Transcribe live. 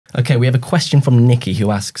Okay, we have a question from Nikki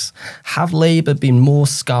who asks, have Labour been more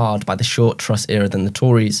scarred by the short Truss era than the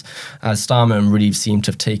Tories? As Starmer and Reeve seem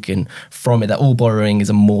to have taken from it that all borrowing is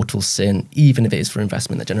a mortal sin, even if it is for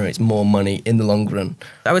investment that generates more money in the long run.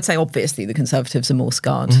 I would say, obviously, the Conservatives are more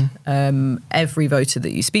scarred. Every voter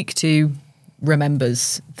that you speak to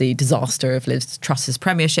remembers the disaster of Liz Truss's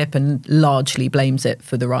premiership and largely blames it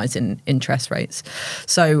for the rise in interest rates.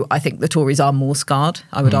 So I think the Tories are more scarred,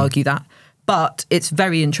 I would argue that. But it's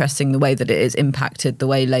very interesting the way that it has impacted the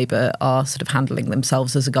way Labour are sort of handling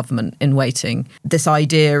themselves as a government in waiting. This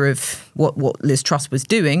idea of what Liz Truss was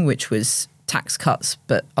doing, which was tax cuts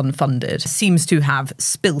but unfunded, seems to have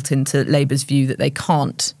spilt into Labour's view that they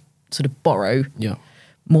can't sort of borrow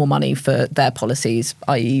more money for their policies,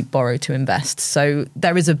 i.e. borrow to invest. So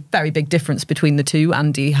there is a very big difference between the two.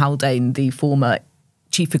 Andy Haldane, the former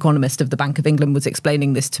chief economist of the Bank of England, was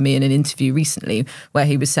explaining this to me in an interview recently, where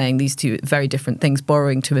he was saying these two very different things.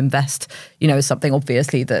 Borrowing to invest, is something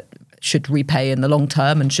obviously that should repay in the long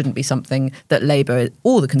term and shouldn't be something that Labour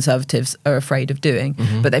or the Conservatives are afraid of doing.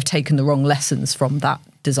 But they've taken the wrong lessons from that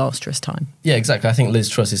disastrous time. Yeah, exactly. I think Liz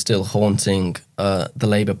Truss is still haunting the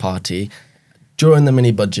Labour Party. During the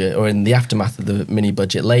mini-budget, or in the aftermath of the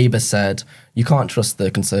mini-budget, Labour said you can't trust the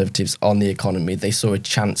Conservatives on the economy. They saw a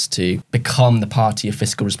chance to become the party of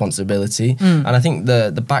fiscal responsibility. And I think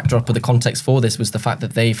the backdrop of the context for this was the fact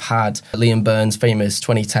that they've had Liam Byrne's famous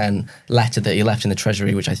 2010 letter that he left in the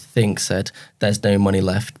Treasury, which I think said there's no money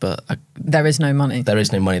left, but... there is no money. There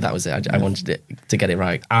is no money, that was it. I wanted it to get it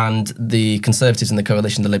right. And the Conservatives and the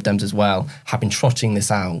coalition, the Lib Dems as well, have been trotting this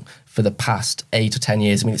out for the past 8 or 10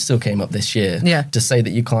 years. I mean, it still came up this year. To say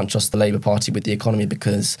that you can't trust the Labour Party with the economy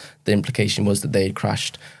because the implication was that they had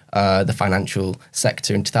crashed the financial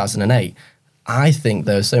sector in 2008. I think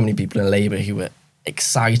there were so many people in Labour who were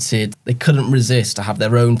excited. They couldn't resist to have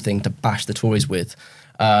their own thing to bash the Tories with,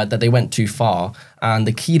 that they went too far. And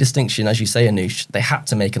the key distinction, as you say, Anoosh, they had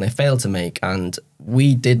to make and they failed to make, and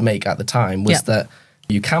we did make at the time, was that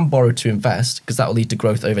you can borrow to invest because that will lead to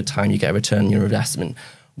growth over time. You get a return on your investment.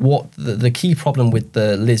 What the key problem with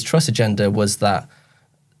the Liz Truss agenda was that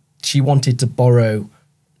she wanted to borrow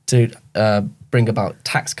to bring about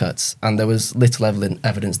tax cuts, and there was little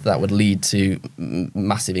evidence that would lead to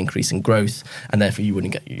massive increase in growth, and therefore you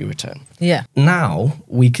wouldn't get your return. Now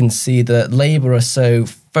we can see that Labour are so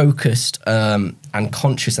focused and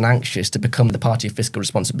conscious and anxious to become the party of fiscal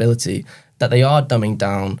responsibility that they are dumbing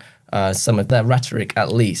down some of their rhetoric,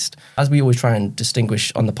 at least. As we always try and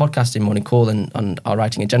distinguish on the podcast in Morning Call and our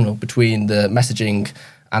writing in general between the messaging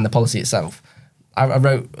and the policy itself. I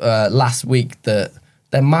wrote last week that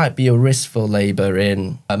there might be a risk for Labour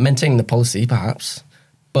in maintaining the policy, perhaps,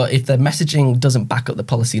 but if their messaging doesn't back up the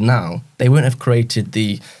policy now, they won't have created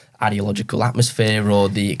the ideological atmosphere or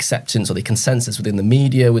the acceptance or the consensus within the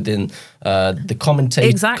media, within the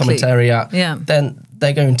commentariat. Then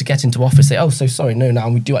they're going to get into office and say, oh, so sorry, no, now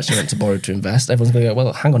we do actually want to borrow to invest. Everyone's going to go,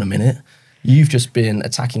 well, hang on a minute. You've just been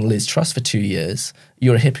attacking Liz Truss for 2 years.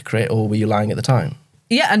 You're a hypocrite, or were you lying at the time?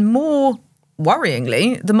 Yeah, and more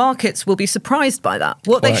worryingly, the markets will be surprised by that.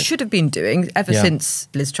 What they should have been doing ever since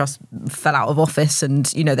Liz Truss fell out of office, and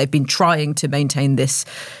they've been trying to maintain this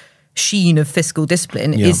sheen of fiscal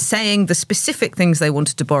discipline, is saying the specific things they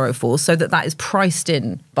wanted to borrow for, so that is priced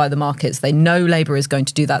in by the markets. They know Labour is going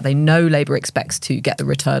to do that. They know Labour expects to get the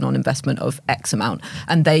return on investment of X amount,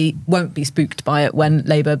 and they won't be spooked by it when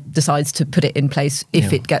Labour decides to put it in place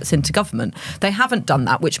if it gets into government. They haven't done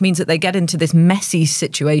that, which means that they get into this messy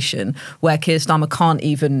situation where Keir Starmer can't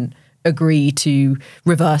even agree to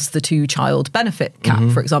reverse the 2-child benefit cap,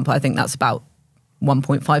 for example. I think that's about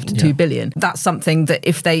 1.5 to 2 billion. That's something that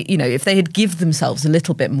if they had give themselves a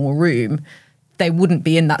little bit more room, they wouldn't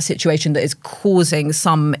be in that situation that is causing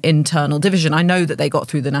some internal division. I know that they got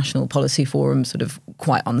through the National Policy Forum sort of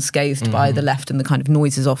quite unscathed by the left and the kind of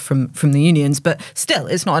noises off from the unions, but still,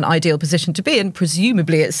 it's not an ideal position to be in.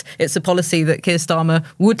 Presumably, it's a policy that Keir Starmer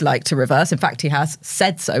would like to reverse. In fact, he has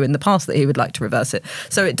said so in the past that he would like to reverse it.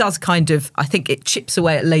 So it does kind of, I think it chips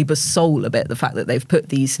away at Labour's soul a bit, the fact that they've put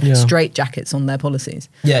these straitjackets on their policies.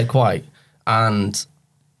 Yeah, quite. And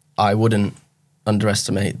I wouldn't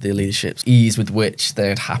underestimate the leadership's ease with which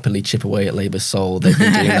they'd happily chip away at Labour's soul. They've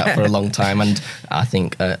been doing that for a long time, and I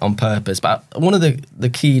think on purpose. But one of the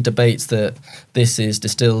key debates that this is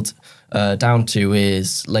distilled down to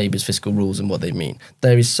is Labour's fiscal rules and what they mean.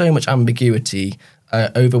 There is so much ambiguity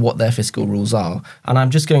over what their fiscal rules are. And I'm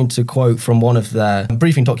just going to quote from one of their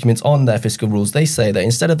briefing documents on their fiscal rules. They say that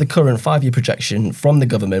instead of the current 5-year projection from the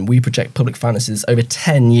government, we project public finances over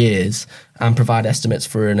 10 years and provide estimates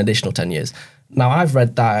for an additional 10 years. Now, I've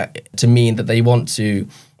read that to mean that they want to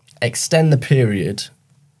extend the period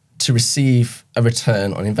to receive a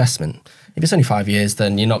return on investment. If it's only 5 years,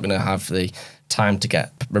 then you're not going to have the time to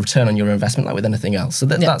get a return on your investment like with anything else. So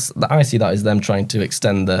I see that as them trying to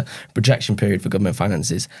extend the projection period for government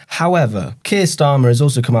finances. However, Keir Starmer has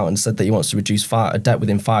also come out and said that he wants to reduce debt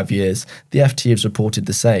within 5 years. The FT has reported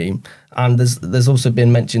the same. And there's also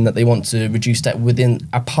been mentioned that they want to reduce debt within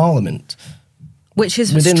a parliament. Which is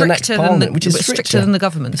stricter than the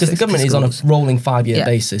government. Because the government is on a rolling 5-year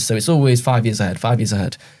basis. So it's always 5 years ahead, 5 years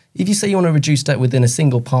ahead. If you say you want to reduce debt within a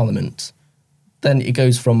single parliament, then it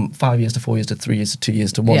goes from 5 years to 4 years to 3 years to 2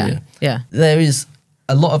 years to 1 year. Yeah. There is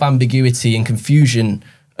a lot of ambiguity and confusion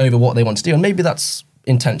over what they want to do. And maybe that's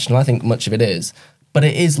intentional. I think much of it is. But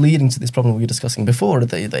it is leading to this problem we were discussing before.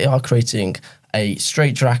 They are creating a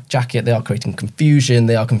straitjacket. They are creating confusion.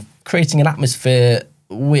 They are creating an atmosphere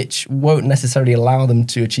which won't necessarily allow them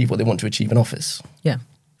to achieve what they want to achieve in office. Yeah.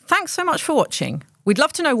 Thanks so much for watching. We'd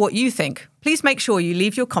love to know what you think. Please make sure you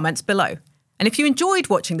leave your comments below. And if you enjoyed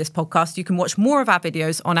watching this podcast, you can watch more of our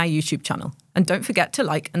videos on our YouTube channel. And don't forget to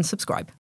like and subscribe.